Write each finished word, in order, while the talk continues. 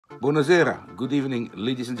Buonasera, good evening,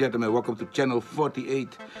 ladies and gentlemen. Welcome to channel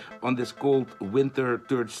 48 on this cold winter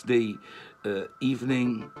Thursday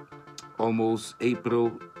evening. Almost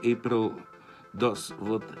April does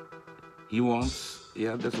what he wants.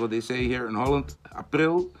 Yeah, that's what they say here in Holland.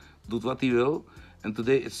 April doet wat hij wil. And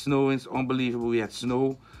today it's snowing. It's unbelievable. We had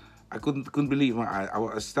snow. I couldn't believe it.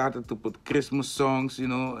 I started to put Christmas songs, you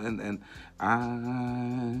know, and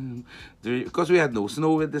because we had no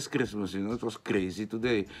snow with this Christmas, you know, it was crazy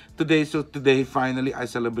today. Today finally I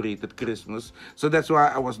celebrated Christmas. So that's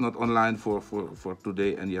why I was not online for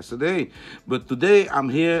today and yesterday. But today I'm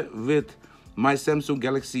here with my Samsung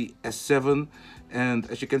Galaxy S7, and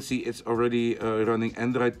as you can see, it's already running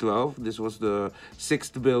Android 12. This was the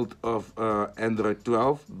 6th build of Android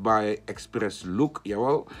 12 by Express Look.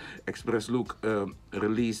 Jawel, Express Look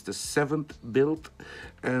released the 7th build,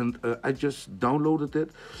 and I just downloaded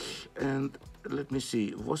it. And let me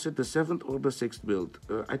see, was it the 7th or the 6th build?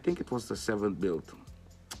 I think it was the 7th build.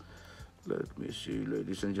 Let me see,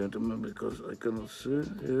 ladies and gentlemen, because I cannot see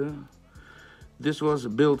here. This was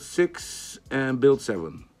build 6 and build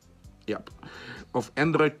 7. Yep. Of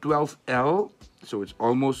Android 12L, so it's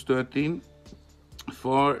almost 13,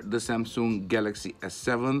 for the Samsung Galaxy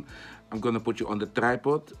S7. I'm gonna put you on the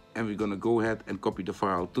tripod, and we're gonna go ahead and copy the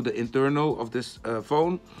file to the internal of this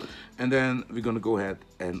phone, and then we're gonna go ahead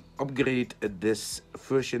and upgrade this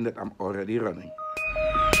version that I'm already running.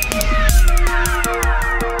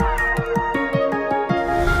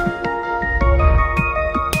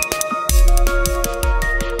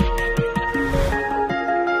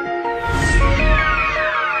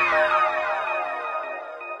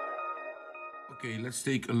 Okay, let's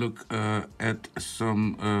take a look at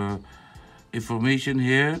some information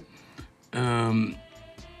here.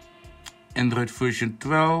 Android version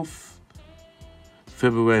 12,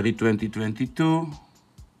 February 2022.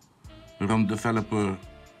 ROM developer,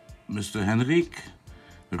 Mr. Henrik.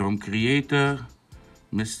 ROM creator,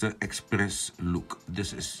 Mr. Express Look.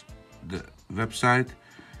 This is the website,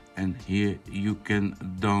 and here you can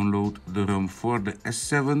download the ROM for the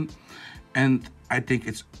S7. And I think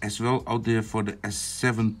it's as well out there for the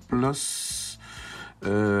S7 Plus.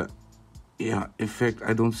 Yeah, in fact,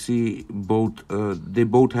 I don't see both. They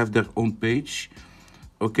both have their own page.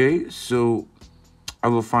 Okay, so I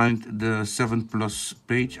will find the 7 Plus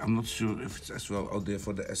page. I'm not sure if it's as well out there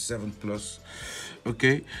for the S7 Plus.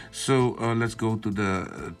 Okay, so let's go to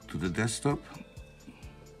the desktop.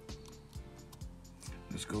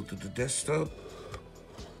 Let's go to the desktop.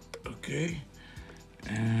 Okay,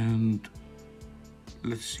 and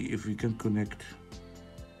let's see if we can connect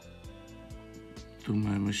to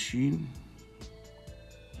my machine.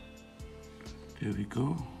 There we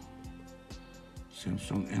go.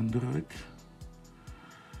 Samsung Android.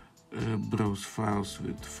 Browse files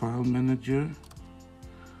with File Manager.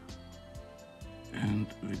 And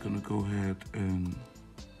we're gonna go ahead and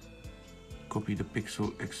copy the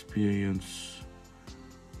Pixel experience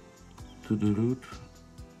to the root.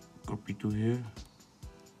 Copy to here.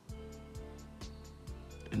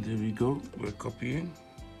 And there we go, we're copying.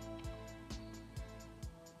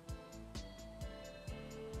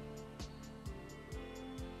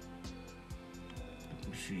 Let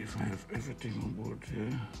me see if I have everything on board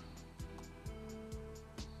here.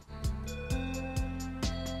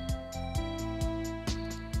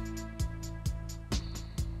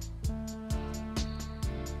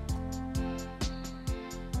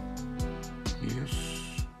 Yes,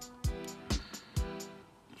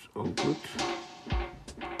 it's all good.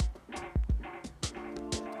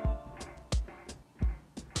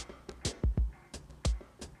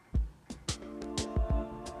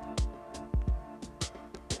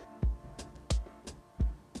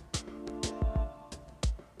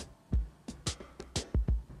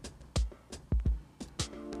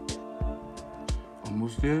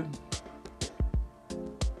 Almost there.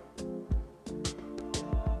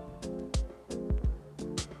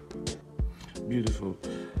 Beautiful.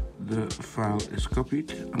 The file is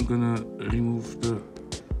copied. I'm gonna remove the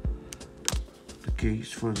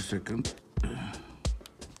case for a second.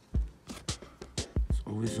 It's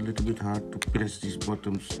always a little bit hard to press these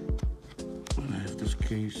buttons when I have this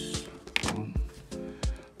case on.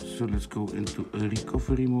 So let's go into a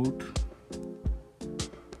recovery mode.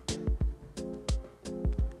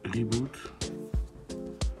 Reboot,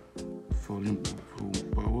 volume up, home,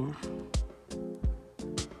 power.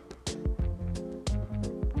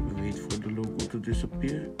 Wait for the logo to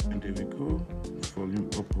disappear, and there we go. Volume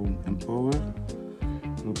up, home, and power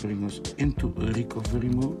will bring us into a recovery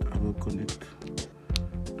mode. I will connect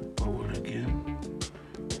the power again.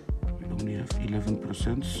 We only have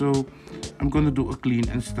 11%, so I'm gonna do a clean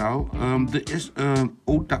install. There is a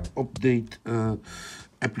OTA update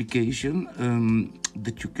application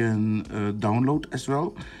that you can download as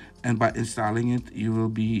well, and by installing it you will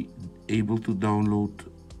be able to download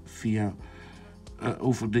via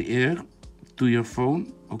over the air to your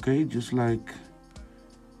phone. Okay, just like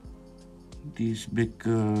these big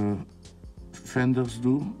vendors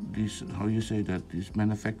do, these, how you say that, these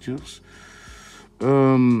manufacturers.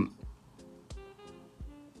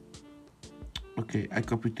 Okay, I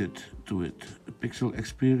copied it to it. Pixel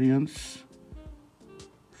Experience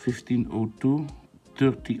 1502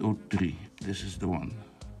 3003. This is the one.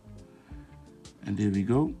 And there we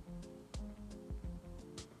go.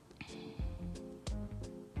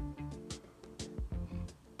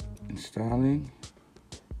 Installing.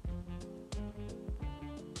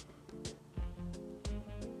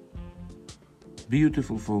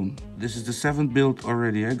 Beautiful phone. This is the 7th build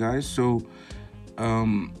already, guys. So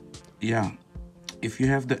yeah, if you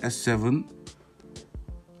have the S7,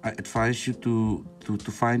 I advise you to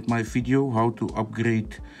find my video how to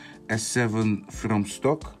upgrade S7 from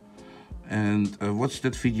stock, and watch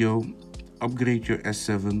that video, upgrade your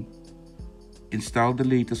S7, install the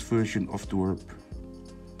latest version of Twerp,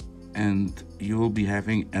 and you will be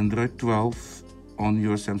having Android 12 on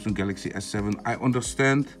your Samsung Galaxy S7. I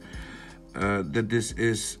understand that this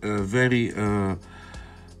is very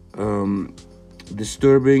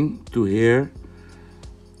disturbing to hear.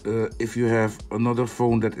 If you have another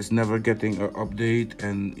phone that is never getting an update,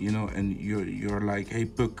 and you know, and you're like, hey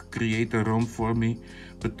Puck, create a ROM for me.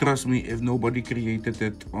 But trust me, if nobody created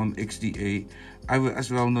it on XDA, I will as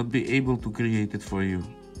well not be able to create it for you.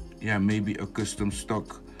 Yeah, maybe a custom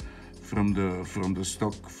stock from the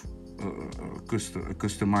stock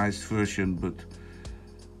customized version, but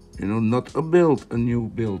you know, not a build, a new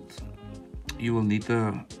build. You will need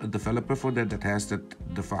a developer for that has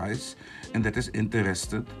that device and that is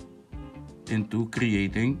interested into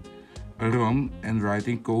creating a ROM and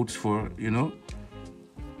writing codes for, you know,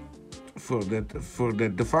 for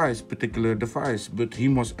that device, particular device. But he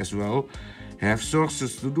must as well have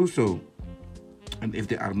sources to do so. And if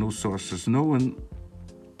there are no sources known,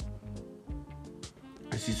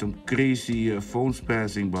 I see some crazy phones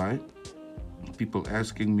passing by. People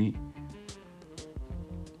asking me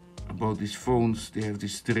about these phones. They have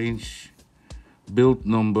these strange build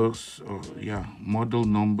numbers, or yeah, model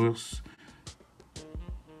numbers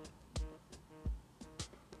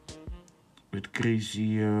with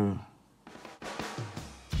crazy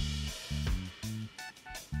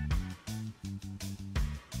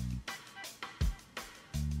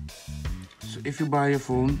so if you buy a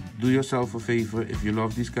phone, do yourself a favor. If you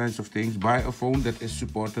love these kinds of things, buy a phone that is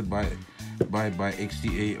supported by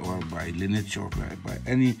XDA or by Lineage or by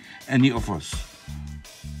any of us.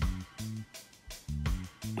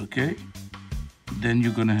 Okay, then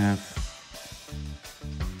you're gonna have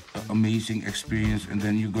an amazing experience, and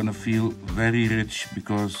then you're gonna feel very rich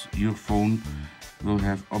because your phone will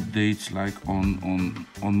have updates like on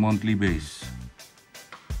monthly basis.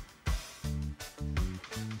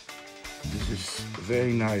 This is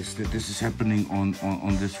very nice that this is happening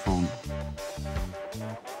on this phone.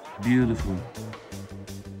 Beautiful.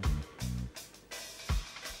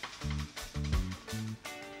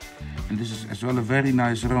 And this is as well a very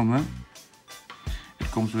nice ROM, eh?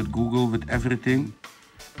 It comes with Google, with everything.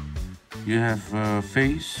 You have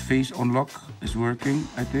face unlock is working,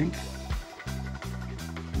 I think.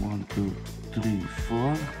 1 2 3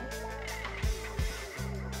 4.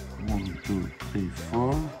 1 2 3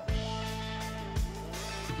 4.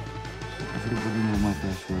 So everybody know my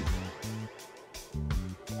password.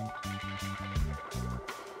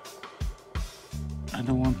 I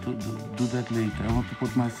don't want to do that later. I want to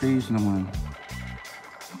put my face in mine.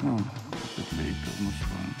 No, put that later, much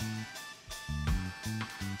fun.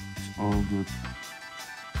 It's all good.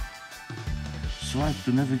 Swipe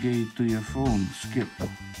to navigate to your phone. Skip.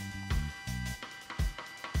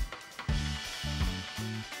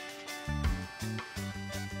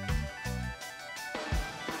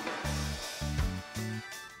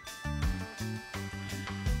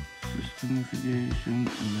 Navigation,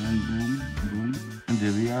 and then boom, boom, and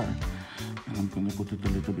there we are. And I'm gonna put it a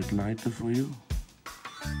little bit lighter for you,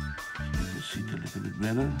 so you can see it a little bit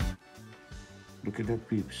better. Look at that,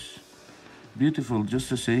 peeps. Beautiful, just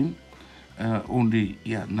the same. Only,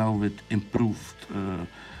 yeah, now with improved,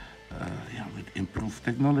 with improved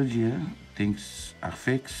technology. Eh? Things are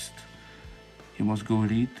fixed. You must go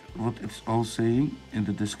read what it's all saying in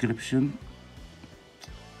the description.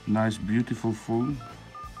 Nice, beautiful phone.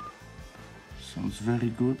 Sounds very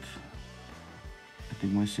good. I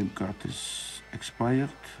think my SIM card is expired,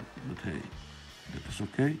 but hey, that is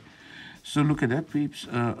okay. So look at that, peeps.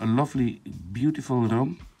 A lovely, beautiful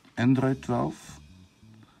ROM, Android 12.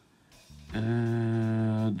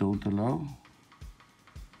 Don't allow.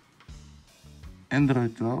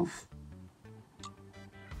 Android 12.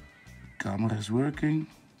 Camera is working.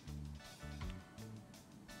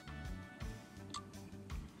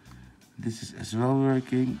 This is as well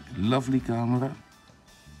working. Lovely camera.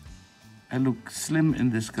 I look slim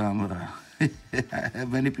in this camera.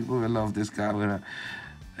 Many people will love this camera.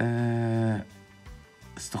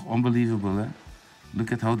 It's toch unbelievable, eh?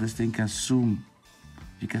 Look at how this thing can zoom.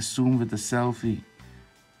 You can zoom with the selfie.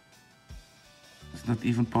 It's not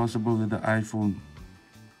even possible with the iPhone.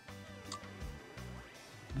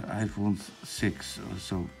 The iPhone 6 or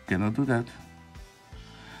so cannot do that.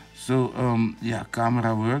 So yeah,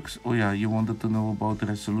 camera works. Oh yeah, you wanted to know about the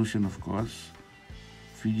resolution, of course.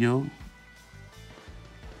 Video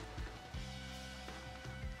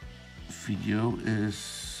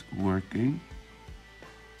is working.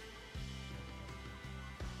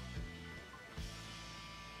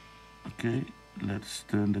 Okay, let's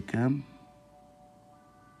turn the cam.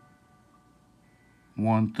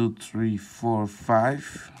 1, 2, 3, 4,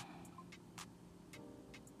 5.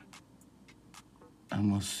 I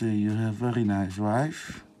must say you have very nice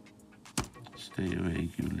wife. Stay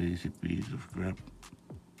awake, you lazy piece of crap.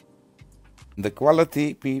 The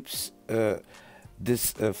quality, peeps,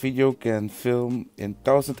 this video can film in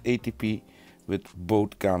 1080p with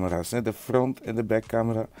both cameras. The front and the back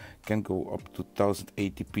camera can go up to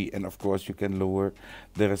 1080p, and of course you can lower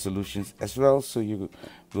the resolutions as well, so you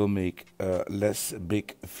will make less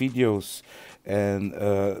big videos. And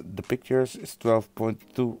the pictures is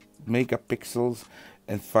 12.2 megapixels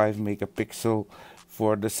and 5 megapixel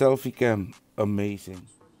for the selfie cam. Amazing.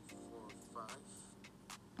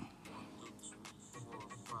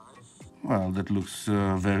 Well, that looks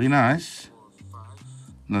very nice.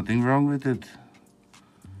 Nothing wrong with it.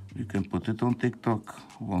 You can put it on TikTok.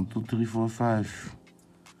 1, 2, 3, 4, 5.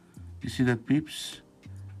 You see that, peeps?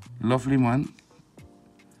 Lovely one.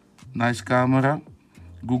 Nice camera.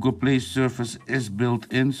 Google Play service is built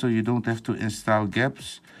in, so you don't have to install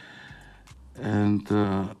gaps. And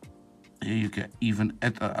here you can even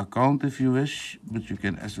add an account if you wish, but you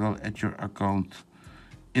can as well add your account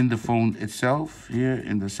in the phone itself. Here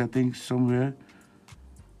in the settings somewhere,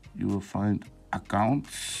 you will find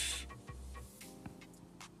accounts,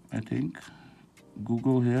 I think.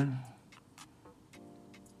 Google here.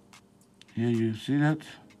 Here you see that.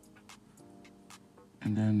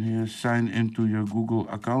 And then here, sign into your Google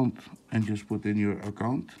account and just put in your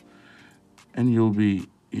account. And you'll be,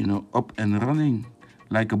 you know, up and running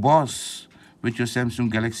like a boss with your Samsung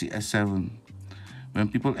Galaxy S7. When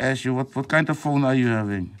people ask you, what kind of phone are you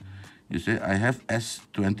having? You say, I have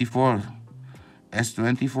S24.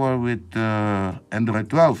 S24 with Android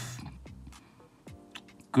 12.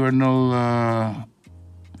 Kernel,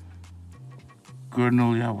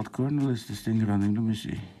 yeah, what kernel is this thing running? Let me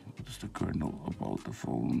see. What is the kernel about the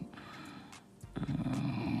phone?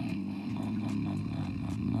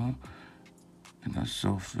 No. And a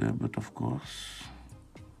software, but of course.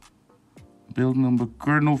 Build number,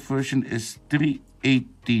 kernel version is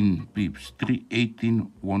 318, peeps.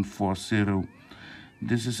 318.140.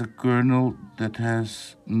 This is a kernel that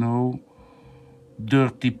has no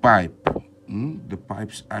dirty pipe. The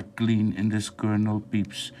pipes are clean in this kernel,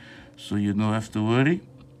 peeps. So you don't have to worry.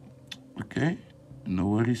 Okay, no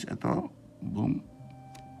worries at all. Boom.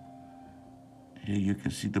 Here you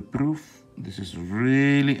can see the proof. This is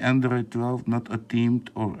really Android 12, not a themed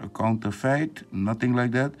or a counterfeit, nothing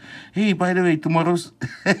like that. Hey, by the way, tomorrow's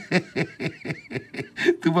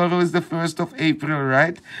tomorrow is the 1st of April,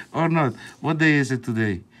 right? Or not? What day is it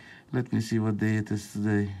today? Let me see what day it is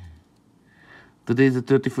today. Today is the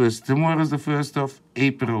 31st. Tomorrow is the 1st of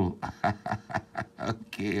April.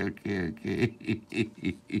 Okay.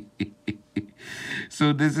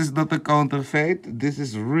 So this is not a counterfeit. This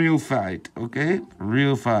is real fight, okay?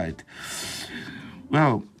 Real fight.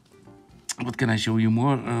 Well, what can I show you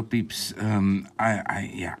more, peeps?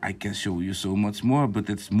 I can show you so much more, but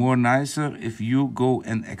it's more nicer if you go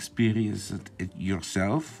and experience it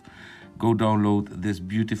yourself. Go download this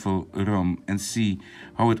beautiful ROM and see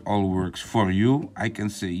how it all works for you. I can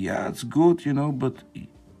say, yeah, it's good, you know, but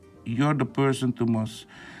you're the person to must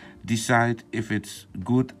decide if it's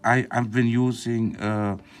good. I've been using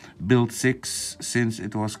build 6 since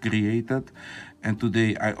it was created, and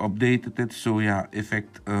today I updated it. So yeah, in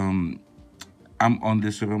fact, I'm on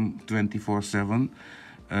this ROM 24/7,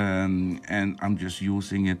 and I'm just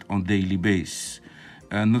using it on daily basis.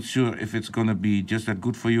 Not sure if it's gonna be just that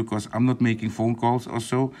good for you, because I'm not making phone calls or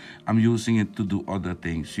so. I'm using it to do other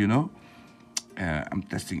things, you know. I'm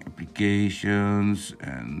testing applications,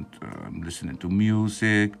 and I'm listening to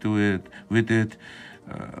music to it with it,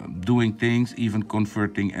 doing things, even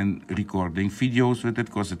converting and recording videos with it,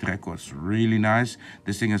 because it records really nice.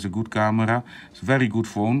 This thing has a good camera. It's a very good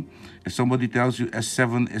phone. If somebody tells you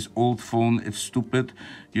S7 is old phone, it's stupid,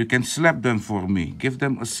 you can slap them for me. Give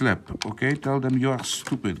them a slap, okay? Tell them you are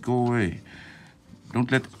stupid. Go away.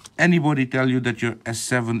 Don't let anybody tell you that your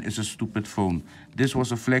S7 is a stupid phone. This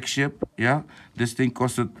was a flagship, yeah? This thing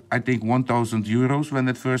costed, I think, 1,000 euros when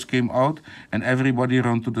it first came out, and everybody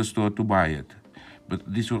ran to the store to buy it. But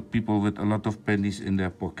these were people with a lot of pennies in their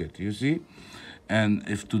pocket, you see? And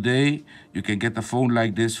if today you can get a phone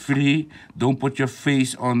like this free, don't put your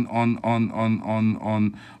face on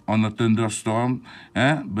a thunderstorm,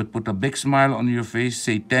 but put a big smile on your face,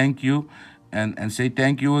 say thank you, and say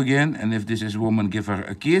thank you again. And if this is a woman, give her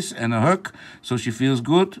a kiss and a hug so she feels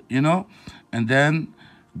good, you know. And then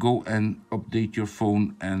go and update your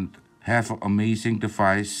phone and have an amazing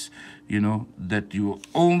device, you know, that you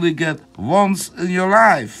only get once in your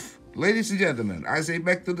life. Ladies and gentlemen, I say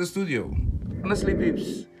back to the studio. Honestly,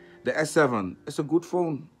 peeps, the S7 is a good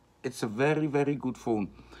phone. It's a very, very good phone.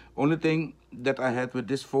 Only thing that I had with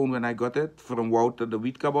this phone when I got it from Wouter, the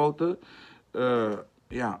Wietkabouter,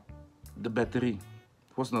 yeah, the battery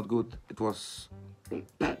was not good. It was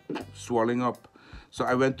swelling up. So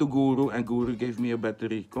I went to Guru, and Guru gave me a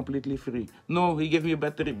battery, completely free. No, he gave me a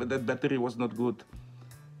battery, but that battery was not good.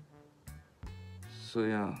 So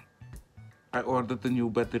yeah, I ordered a new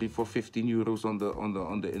battery for 15 euros on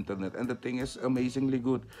the internet, and the thing is amazingly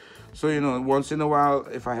good. So, you know, once in a while,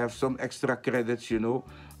 if I have some extra credits, you know,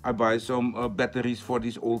 I buy some batteries for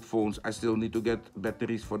these old phones. I still need to get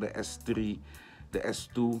batteries for the S3, the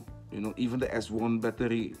S2, you know, even the S1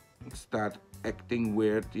 battery start acting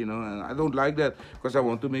weird, you know, and I don't like that, because I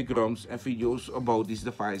want to make ROMs and videos about these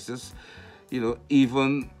devices, you know.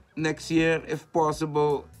 Even next year, if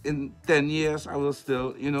possible, in 10 years, I will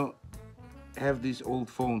still, you know, have these old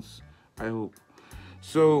phones, I hope.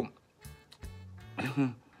 So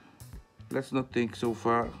let's not think so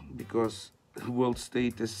far, because world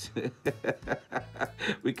status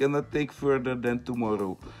we cannot think further than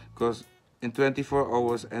tomorrow, because in 24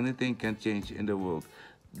 hours anything can change in the world,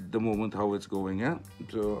 the moment how it's going, yeah?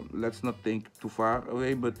 So let's not think too far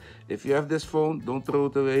away. But if you have this phone, don't throw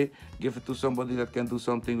it away. Give it to somebody that can do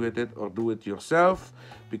something with it, or do it yourself,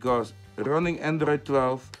 because running Android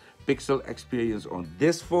 12 Pixel experience on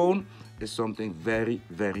this phone is something very,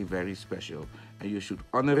 very, very special, and you should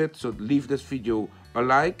honor it. So leave this video a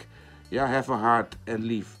like, yeah, have a heart, and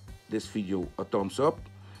leave this video a thumbs up.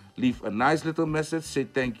 Leave a nice little message, say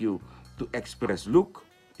thank you to Express Look,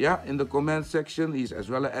 yeah, in the comment section. He's as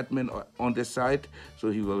well an admin on this site, so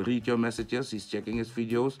he will read your messages. He's checking his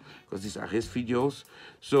videos, because these are his videos.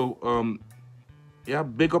 So yeah,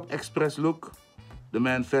 big up Express Look, the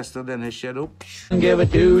man faster than his shadow. Give a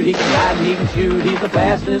toot, he can ride and he can shoot, he's the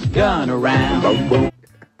fastest gun around.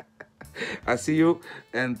 I see you,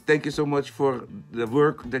 and thank you so much for the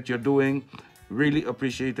work that you're doing. Really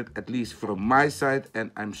appreciate it, at least from my side,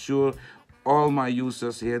 and I'm sure all my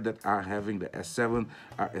users here that are having the S7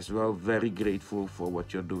 are as well very grateful for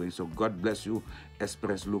what you're doing. So God bless you,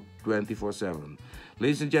 Express Look 24/7.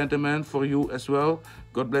 Ladies and gentlemen, for you as well,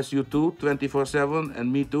 God bless you too, 24/7,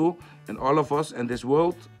 and me too, and all of us in this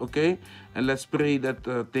world, okay? And let's pray that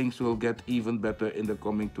things will get even better in the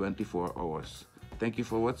coming 24 hours. Thank you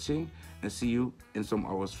for watching, and see you in some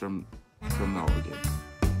hours from now again.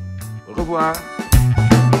 Au revoir.